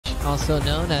also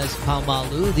known as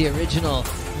Paumalu, the original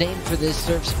name for this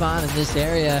surf spot in this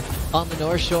area on the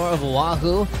north shore of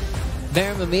Oahu.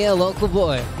 Barron Mamiya, local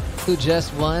boy, who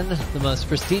just won the most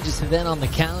prestigious event on the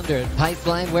calendar at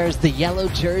Pipeline, wears the yellow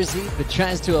jersey but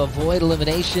tries to avoid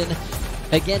elimination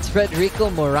against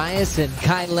Frederico Morais and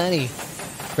Kai Lenny.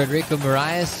 Frederico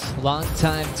Morais,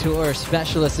 longtime tour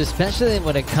specialist, especially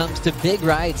when it comes to big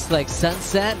rides like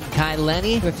Sunset, and Kai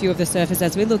Lenny. A few of the surfers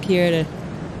as we look here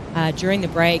at during the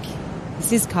break.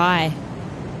 This is Kai.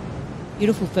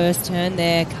 Beautiful first turn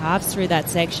there, carves through that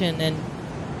section and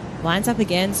lines up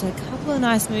again. So a couple of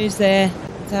nice moves there.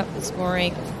 It's up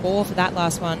scoring 4 for that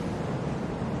last one.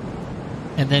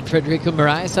 And then Frederico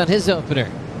Morais on his opener.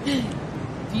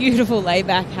 Beautiful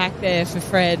layback hack there for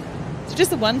Fred. It's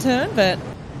just a one turn, but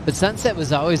Sunset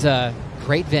was always a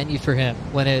great venue for him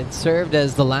when it served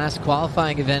as the last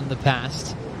qualifying event in the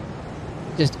past.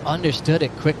 Just understood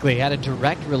it quickly, had a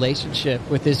direct relationship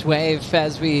with this wave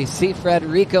as we see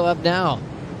Frederico up now,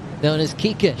 known as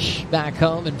Kikish, back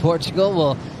home in Portugal,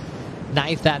 will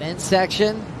knife that end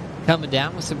section, coming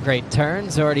down with some great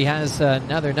turns. Already has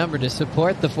another number to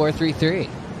support the 4.33.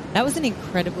 That was an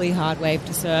incredibly hard wave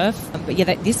to surf. But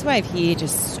yeah, this wave here,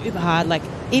 just super hard. Like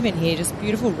even here, just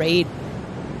beautiful read.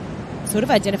 Sort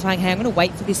of identifying, hey, I'm going to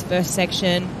wait for this first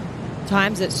section.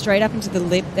 Times it straight up into the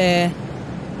lip there.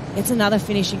 It's another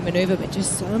finishing maneuver, but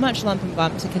just so much lump and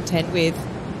bump to contend with.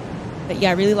 But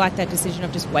yeah, I really like that decision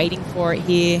of just waiting for it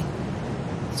here.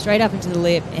 Straight up into the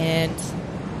lip and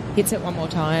hits it one more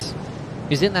time.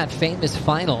 He's in that famous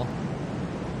final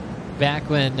back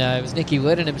when it was Nicky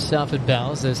Wood and himself at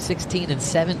Bell's, those 16 and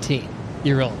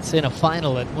 17-year-olds in a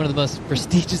final at one of the most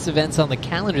prestigious events on the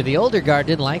calendar. The older guard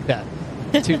didn't like that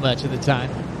too much at the time.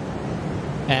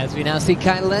 As we now see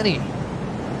Kai Lenny.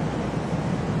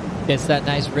 Gets that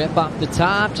nice rip off the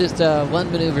top. Just a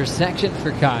one maneuver section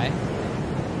for Kai.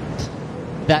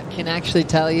 That can actually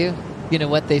tell you,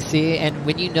 what they see. And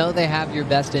when you know they have your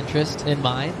best interest in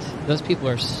mind, those people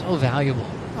are so valuable.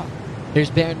 Here's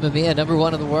Barron Mamiya, number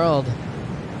 1 in the world.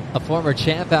 A former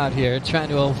champ out here trying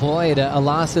to avoid a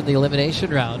loss in the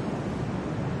elimination round.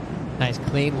 Nice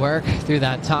clean work through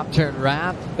that top turn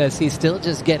wrap as he's still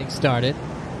just getting started.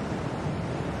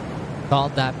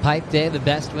 Called that pipe day the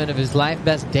best win of his life,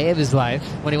 best day of his life.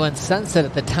 When he won Sunset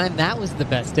at the time, that was the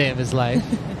best day of his life.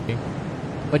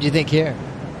 What do you think here?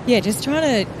 Yeah, just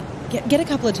trying to get a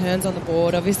couple of turns on the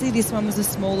board. Obviously, this one was a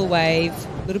smaller wave.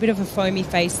 A little bit of a foamy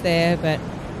face there, but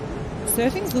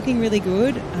surfing's looking really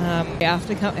good.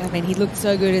 He looked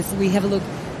so good as we have a look.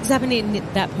 This happened in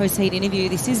that post-heat interview.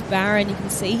 This is Barron. You can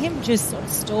see him just sort of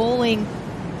stalling,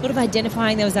 sort of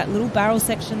identifying there was that little barrel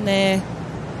section there.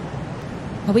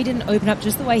 Probably didn't open up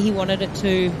just the way he wanted it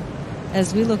to.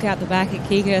 As we look out the back at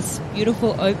Kikas,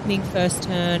 beautiful opening first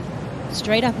turn,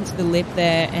 straight up into the lip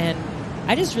there. And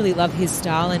I just really love his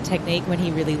style and technique when he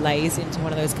really lays into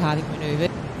one of those carving maneuvers.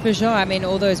 For sure,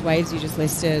 all those waves you just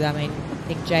listed, I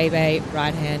think J-Bay,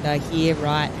 right-hander, here,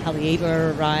 right,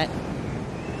 Haleiwa, right.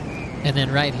 And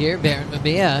then right here, Barron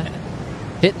Mamiya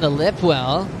hitting the lip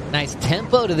well. Nice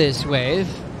tempo to this wave.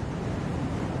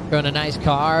 Throwing a nice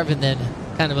carve and then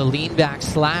kind of a lean back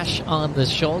slash on the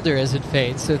shoulder as it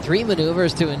fades. So 3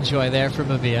 maneuvers to enjoy there for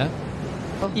Mamiya.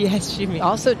 Yes, Jimmy.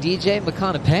 Also DJ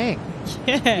McConaughey.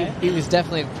 Yeah. He was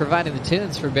definitely providing the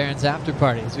tunes for Barron's after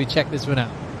party as we check this one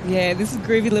out. Yeah, this is a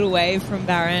groovy little wave from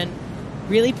Barron.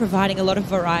 Really providing a lot of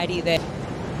variety there.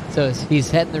 So he's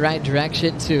heading the right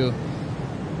direction to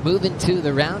move into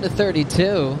the round of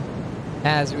 32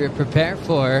 as we prepare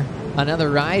for another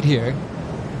ride here.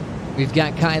 We've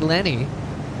got Kai Lenny,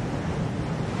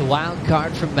 the wild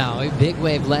card from Maui, big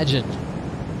wave legend,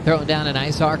 throwing down a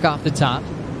nice arc off the top.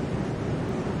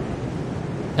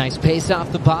 Nice pace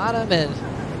off the bottom and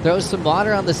throws some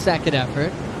water on the second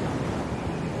effort.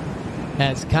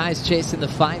 As Kai's chasing the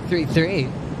 5.33.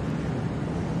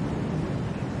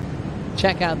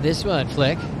 Check out this one,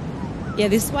 Flick. Yeah,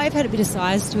 this wave had a bit of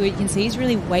size to it. You can see he's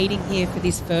really waiting here for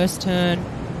this first turn.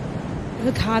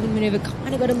 The carving maneuver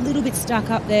kind of got a little bit stuck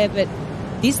up there, but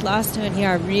this last turn here,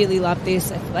 I really love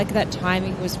this. I feel like that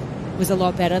timing was a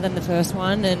lot better than the first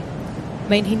one. And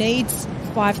he needs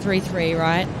 5.33,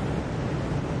 right?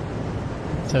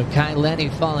 So Kai Lenny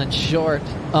falling short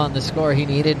on the score he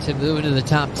needed to move into the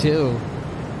top 2.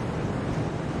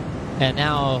 And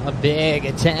now a big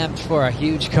attempt for a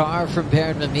huge carve from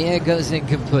Barron Mamiya goes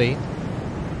incomplete.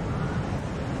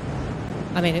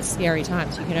 It's scary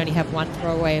times. You can only have one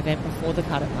throwaway event before the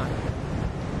cut-up mark.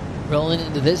 Rolling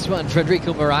into this one,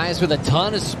 Frederico Morais with a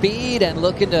ton of speed and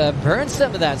looking to burn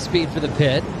some of that speed for the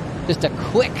pit. Just a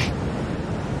quick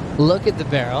look at the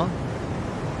barrel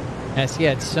as he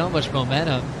had so much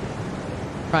momentum.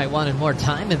 Probably wanted more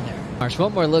time in there. Marsh,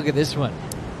 one more look at this one.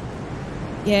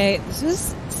 Yeah, this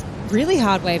was really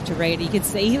hard wave to read. You could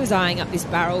see he was eyeing up this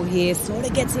barrel here, sort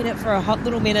of gets in it for a hot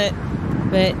little minute.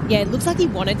 But yeah, it looks like he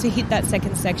wanted to hit that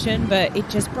second section, but it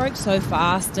just broke so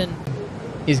fast. And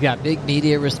he's got big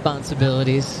media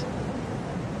responsibilities.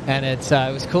 And it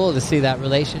was cool to see that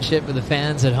relationship with the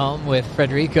fans at home with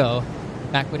Frederico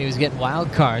back when he was getting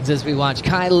wild cards, as we watch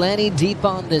Kai Lenny deep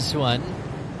on this one.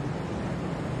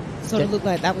 Sort of looked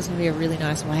like that was going to be a really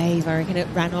nice wave. I reckon it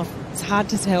ran off. It's hard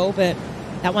to tell, but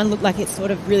that one looked like it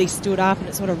sort of really stood up and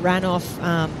it sort of ran off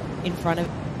in front of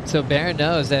him. So Barron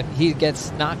knows that he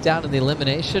gets knocked out in the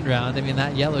elimination round. I mean,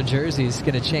 that yellow jersey is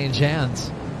going to change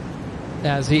hands.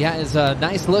 As he has a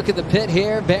nice look at the pit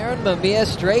here, Barron Mamiya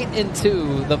straight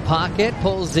into the pocket,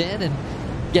 pulls in and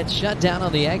gets shut down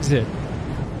on the exit.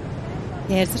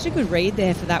 Yeah, it's such a good read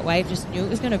there for that wave. Just knew it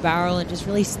was going to barrel and just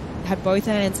really had both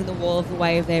hands in the wall of the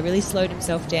wave there, really slowed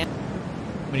himself down.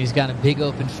 When he's got a big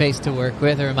open face to work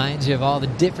with, it reminds you of all the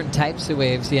different types of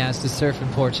waves he has to surf in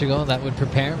Portugal that would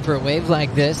prepare him for a wave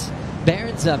like this.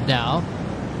 Barron's up now.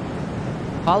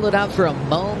 Followed out for a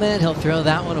moment. He'll throw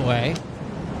that one away.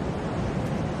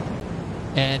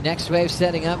 And next wave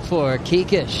setting up for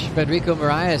Kikish. Frederico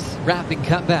Morais wrapping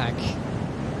cutback.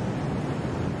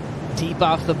 Deep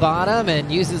off the bottom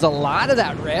and uses a lot of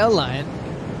that rail line.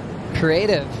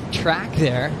 Creative track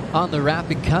there on the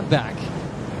wrapping cutback.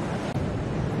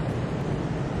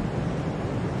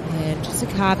 And just a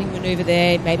carving maneuver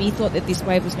there. Maybe he thought that this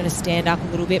wave was going to stand up a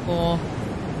little bit more.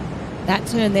 That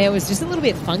turn there was just a little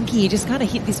bit funky. He just kind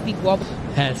of hit this big wobble.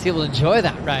 And he will enjoy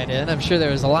that ride in. I'm sure there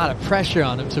was a lot of pressure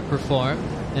on him to perform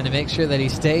and to make sure that he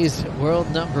stays world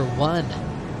 #1.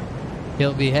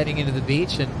 He'll be heading into the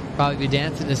beach and probably be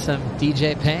dancing to some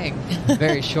DJ Pang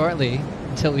very shortly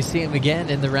until we see him again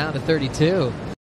in the round of 32.